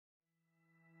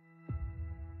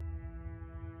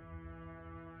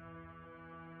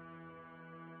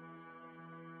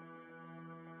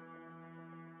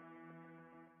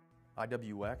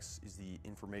IWX is the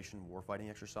information warfighting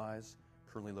exercise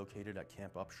currently located at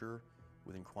Camp Upshur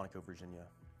within Quantico, Virginia.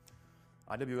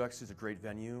 IWX is a great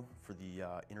venue for the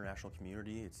international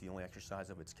community. It's the only exercise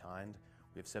of its kind.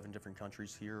 We have 7 different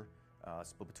countries here,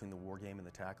 split between the war game and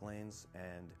the TAC lanes,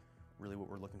 and really what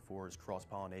we're looking for is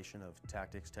cross-pollination of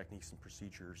tactics, techniques, and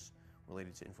procedures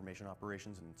related to information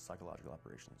operations and psychological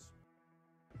operations.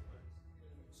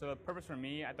 So the purpose for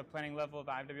me at the planning level of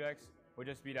the IWX would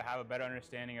just be to have a better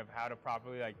understanding of how to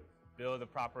properly build a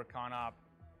proper CONOP,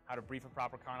 how to brief a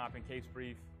proper CONOP and case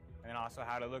brief, and then also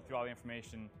how to look through all the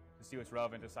information to see what's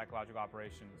relevant to psychological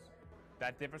operations.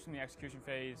 That differs from the execution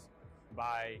phase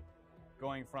by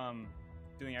going from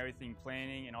doing everything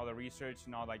planning and all the research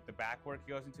and all the back work that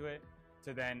goes into it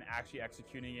to then actually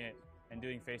executing it and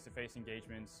doing face-to-face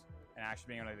engagements and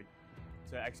actually being able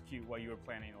to execute what you were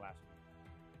planning in the last week.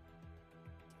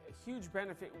 A huge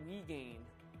benefit we gain,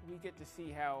 we get to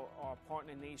see how our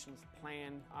partner nations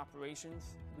plan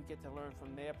operations. We get to learn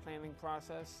from their planning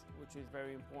process, which is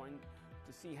very important,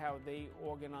 to see how they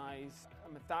organize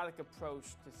a methodic approach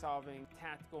to solving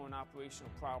tactical and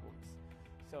operational problems.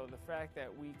 So the fact that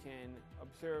we can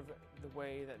observe the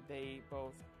way that they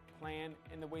both plan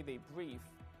and the way they brief,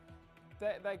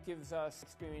 that gives us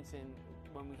experience in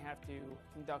when we have to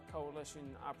conduct coalition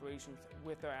operations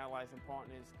with our allies and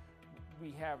partners.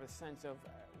 We have a sense of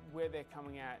where they're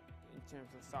coming at in terms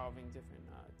of solving different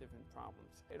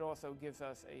problems. It also gives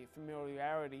us a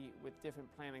familiarity with different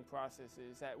planning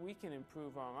processes that we can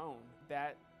improve our own.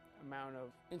 That amount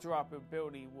of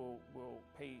interoperability will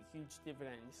pay huge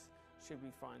dividends should we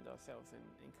find ourselves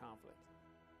in conflict.